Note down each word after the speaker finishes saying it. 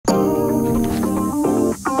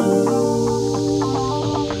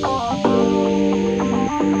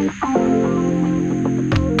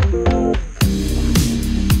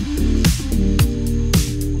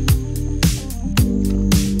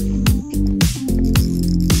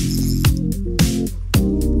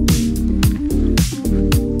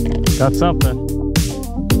Got something.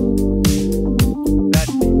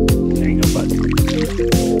 There you go, bud.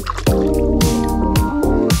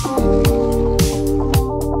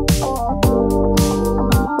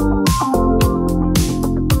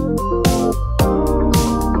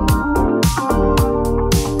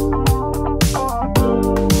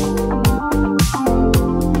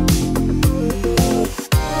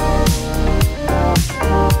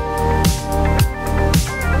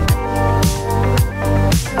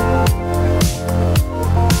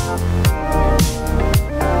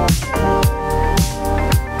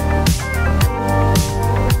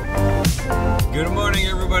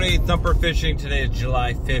 Thumpr fishing. Today is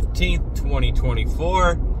July 15th,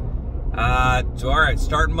 2024. Alright,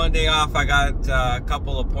 starting Monday off, I got a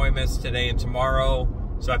couple appointments today and tomorrow.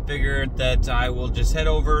 So I figured that I will just head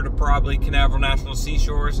over to probably Canaveral National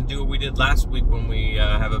Seashores and do what we did last week when we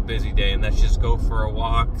have a busy day. And that's just go for a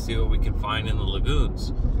walk, see what we can find in the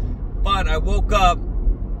lagoons. But I woke up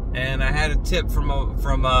and I had a tip from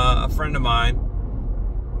a friend of mine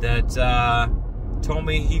that told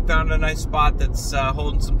me he found a nice spot that's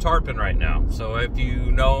holding some tarpon right now. So if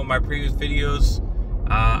you know my previous videos,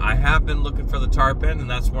 I have been looking for the tarpon, and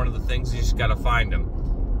that's one of the things, you just got to find them,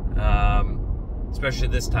 especially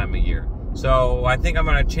this time of year. So I think I'm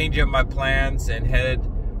going to change up my plans and head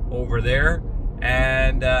over there.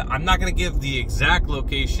 And I'm not going to give the exact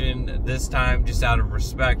location this time, just out of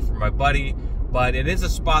respect for my buddy, but it is a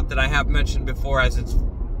spot that I have mentioned before, as it's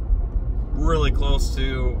really close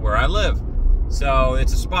to where I live. So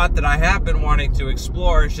it's a spot that I have been wanting to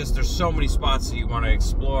explore. It's just there's so many spots that you want to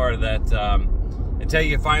explore that until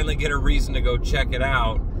you finally get a reason to go check it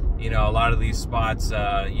out, you know, a lot of these spots,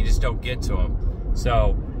 you just don't get to them.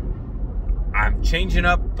 So I'm changing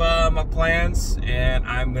up my plans, and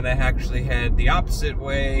I'm going to actually head the opposite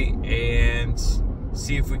way and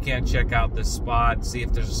see if we can't check out this spot, see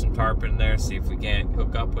if there's some tarpon there, see if we can't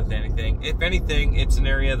hook up with anything. If anything, it's an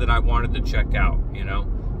area that I wanted to check out, you know.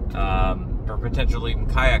 Or potentially even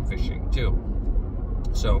kayak fishing too.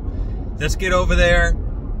 So let's get over there,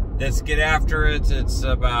 let's get after it. It's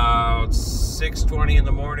about 6:20 in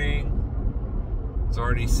the morning. It's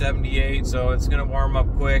already 78, so it's gonna warm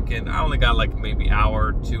up quick, and I only got like maybe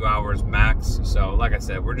hour, 2 hours max. So like I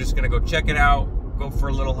said, we're just gonna go check it out, go for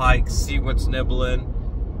a little hike, see what's nibbling,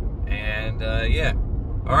 and yeah.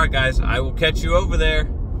 All right guys, I will catch you over there.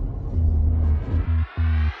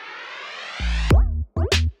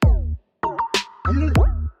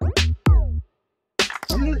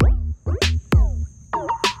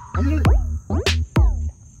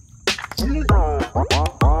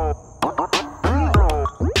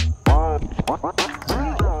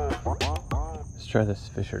 Let's try this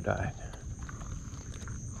fish or die.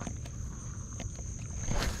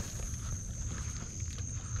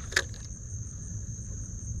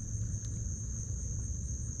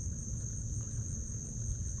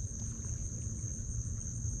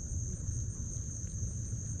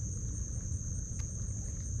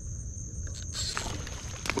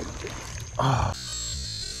 Oh.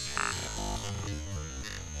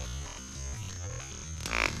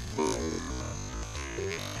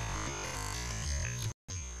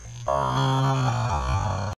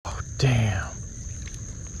 Oh, damn.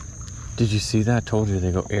 Did you see that? I told you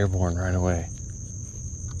they go airborne right away.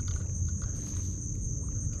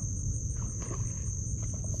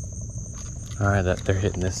 Alright, they're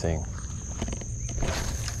hitting this thing.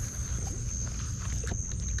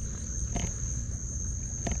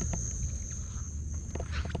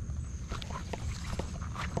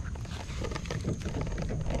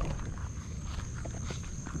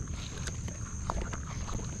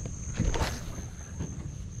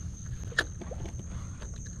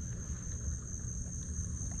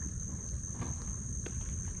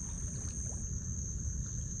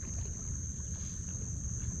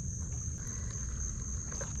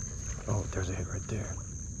 Oh, there's a hit right there.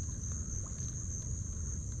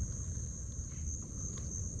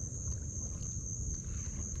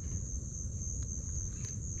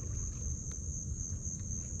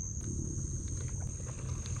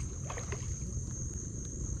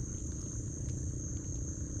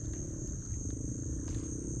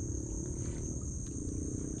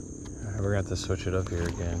 All right, we're gonna have to switch it up here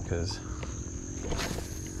again, because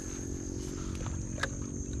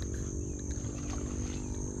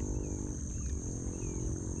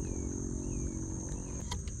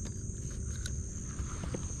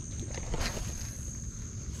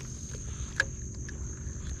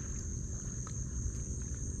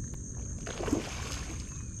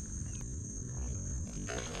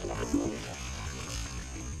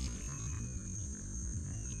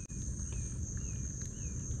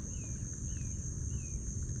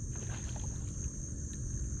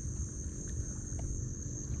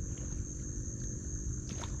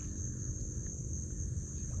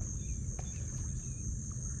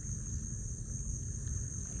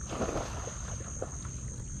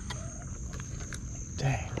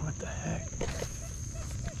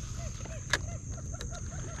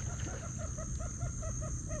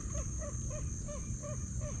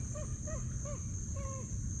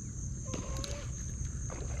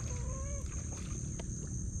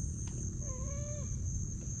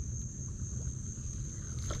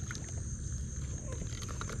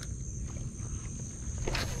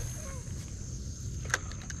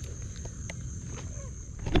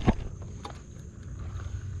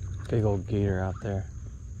Big old gator out there.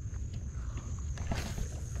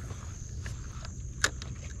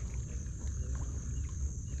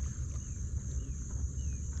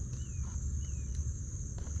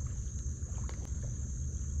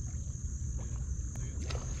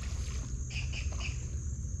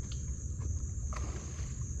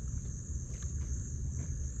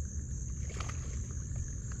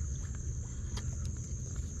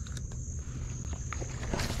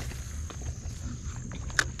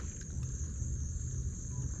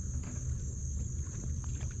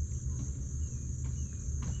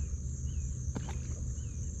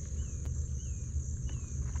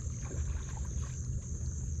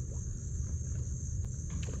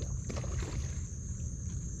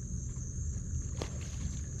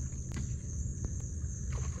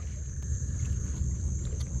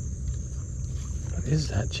 What is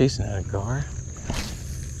that? Chasing at a gar?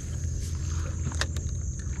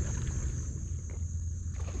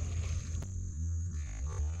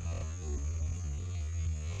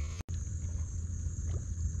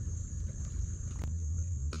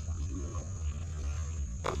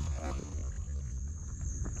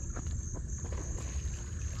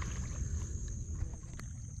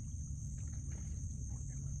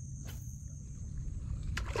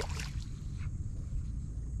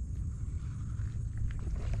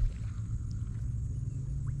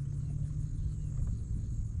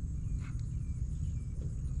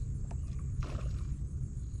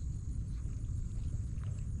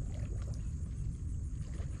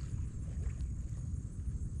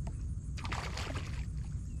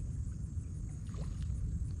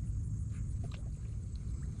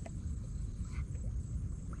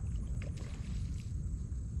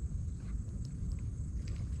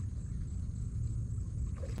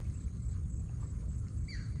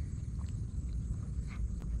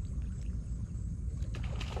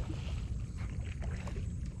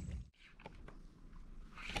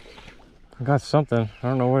 I got something. I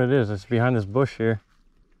don't know what it is. It's behind this bush here.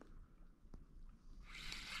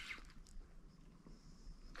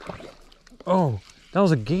 Oh, that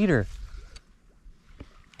was a gator.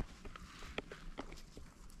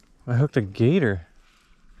 I hooked a gator.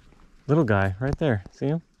 Little guy right there. See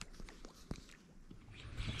him?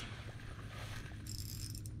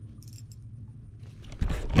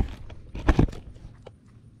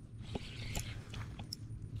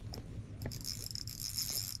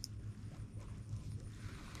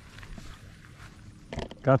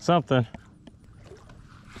 Got something.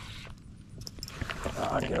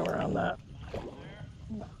 I'll get around that.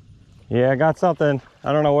 Yeah, I got something.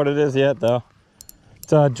 I don't know what it is yet though.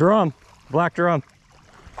 It's a drum, black drum.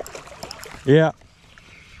 Yeah.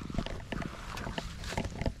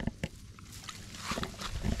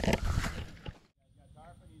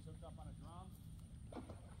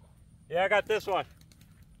 Yeah, I got this one.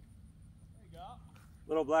 There you go.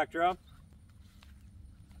 Little black drum.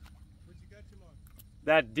 What you got him on?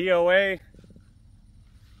 That D.O.A.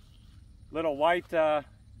 little white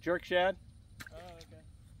jerk shad. Oh, okay.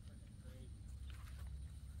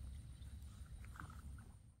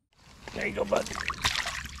 There you go, bud.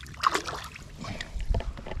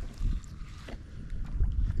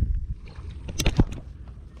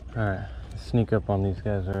 All right, sneak up on these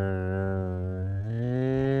guys.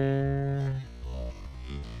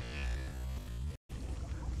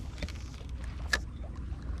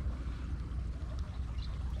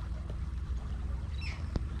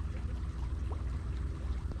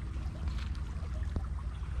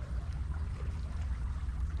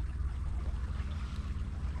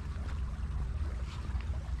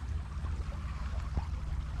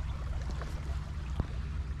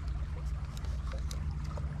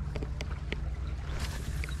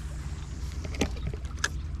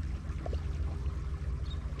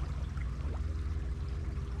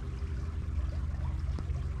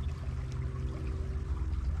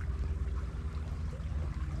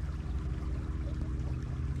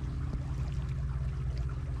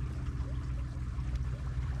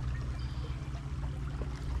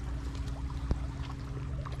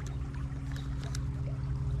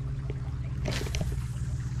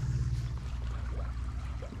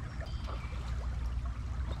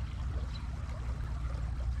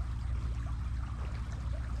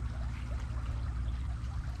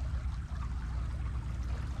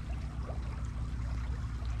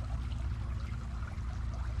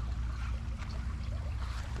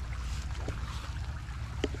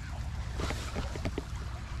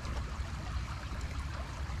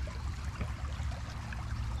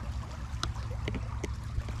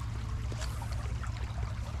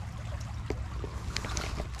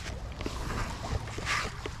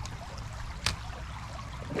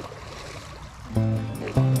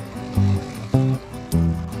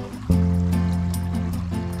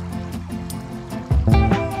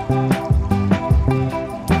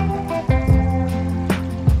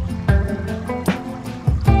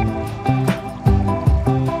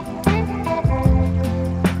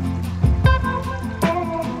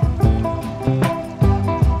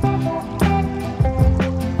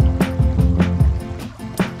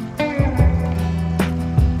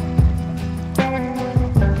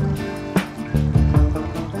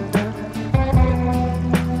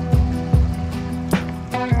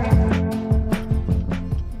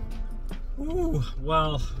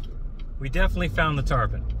 we definitely found the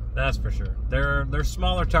tarpon. That's for sure. They're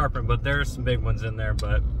smaller tarpon, but there's some big ones in there,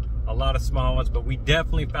 but a lot of small ones, but we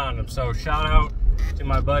definitely found them. So shout out to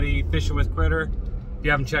my buddy Fishing with Critter. If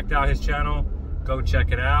you haven't checked out his channel, go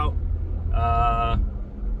check it out.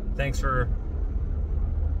 Thanks for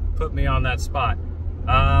putting me on that spot.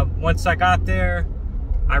 Once I got there,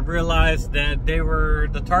 I realized that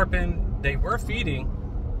the tarpon, they were feeding,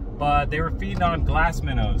 but they were feeding on glass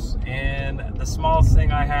minnows. And the smallest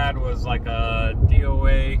thing I had was like a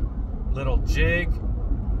D.O.A little jig.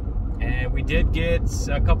 And we did get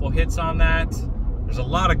a couple hits on that. There's a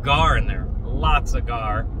lot of gar in there, lots of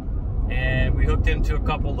gar. And we hooked into a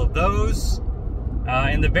couple of those.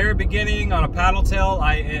 In the very beginning on a paddle tail,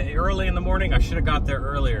 early in the morning, I should have got there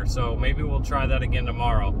earlier. So maybe we'll try that again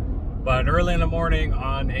tomorrow. But early in the morning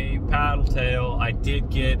on a paddle tail, I did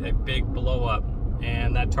get a big blow up.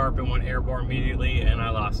 And that tarpon went airborne immediately and I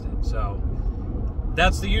lost it. So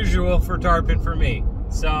that's the usual for tarpon for me.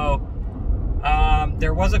 So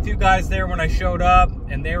there was a few guys there when I showed up,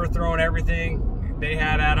 and they were throwing everything they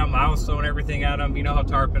had at them. I was throwing everything at them. You know how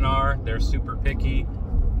tarpon are. They're super picky.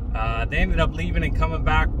 They ended up leaving and coming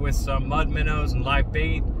back with some mud minnows and live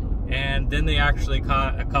bait, and then they actually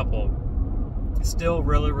caught a couple. Still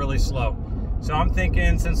really, really slow. So I'm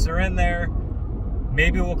thinking, since they're in there,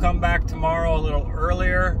 maybe we'll come back tomorrow a little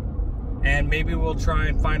earlier, and maybe we'll try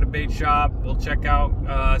and find a bait shop. We'll check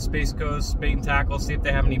out Space Coast Bait and Tackle, see if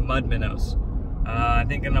they have any mud minnows. I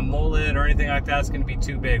think in a mullet or anything like that's going to be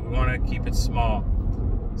too big. We want to keep it small.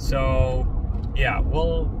 So, yeah,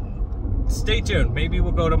 we'll stay tuned. Maybe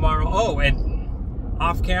we'll go tomorrow. Oh, and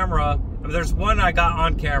off camera, there's one I got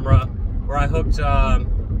on camera where I hooked,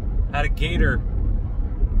 had a gator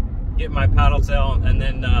get my paddle tail, and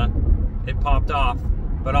then it popped off.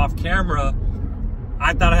 But off camera,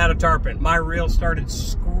 I thought I had a tarpon. My reel started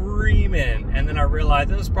screaming, and then I realized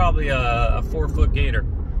it was probably a 4-foot gator.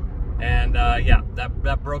 And yeah,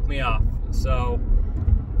 that broke me off. So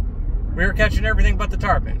we were catching everything but the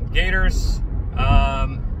tarpon. Gators,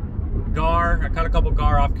 gar. I caught a couple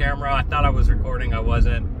gar off camera. I thought I was recording. I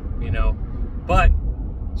wasn't, you know. But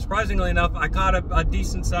surprisingly enough, I caught a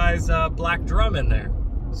decent sized black drum in there.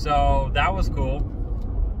 So that was cool.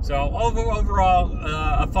 So overall,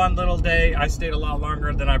 a fun little day. I stayed a lot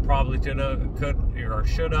longer than I probably could or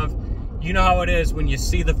should have. You know how it is when you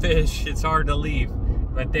see the fish, it's hard to leave.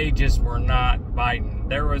 But they just were not biting.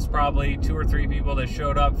 There was probably 2 or 3 people that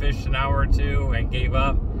showed up, fished an hour or 2, and gave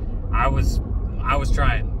up. I was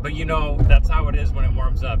trying. But you know, that's how it is when it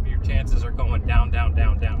warms up. Your chances are going down, down,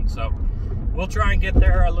 down, down. So we'll try and get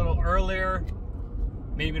there a little earlier,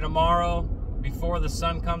 maybe tomorrow, before the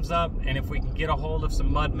sun comes up. And if we can get a hold of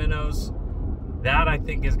some mud minnows, that I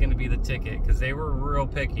think is going to be the ticket, because they were real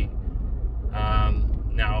picky.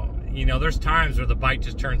 Now, you know, there's times where the bite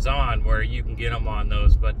just turns on where you can get them on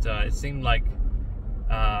those, but it seemed like,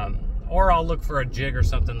 or I'll look for a jig or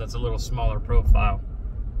something that's a little smaller profile.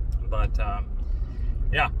 But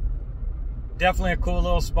yeah, definitely a cool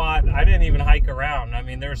little spot. I didn't even hike around. I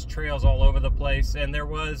mean, there's trails all over the place, and there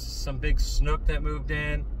was some big snook that moved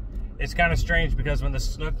in. It's kind of strange because when the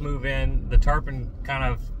snook move in, the tarpon kind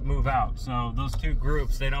of move out. So those two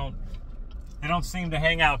groups, they don't seem to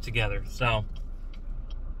hang out together. So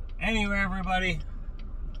anyway, everybody,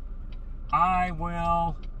 I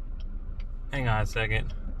will, hang on a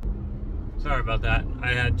second. Sorry about that.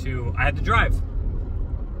 I had to drive.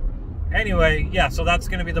 Anyway, yeah, so that's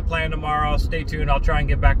going to be the plan tomorrow. Stay tuned. I'll try and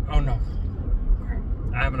get back. Oh, no.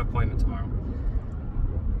 I have an appointment tomorrow.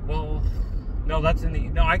 Well, no, that's in the,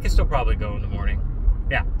 no, I can still probably go in the morning.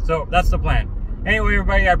 Yeah, so that's the plan. Anyway,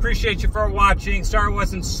 everybody, I appreciate you for watching. Sorry it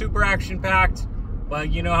wasn't super action-packed,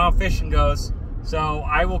 but you know how fishing goes. So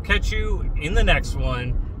I will catch you in the next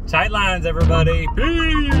one. Tight lines, everybody.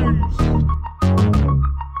 Peace!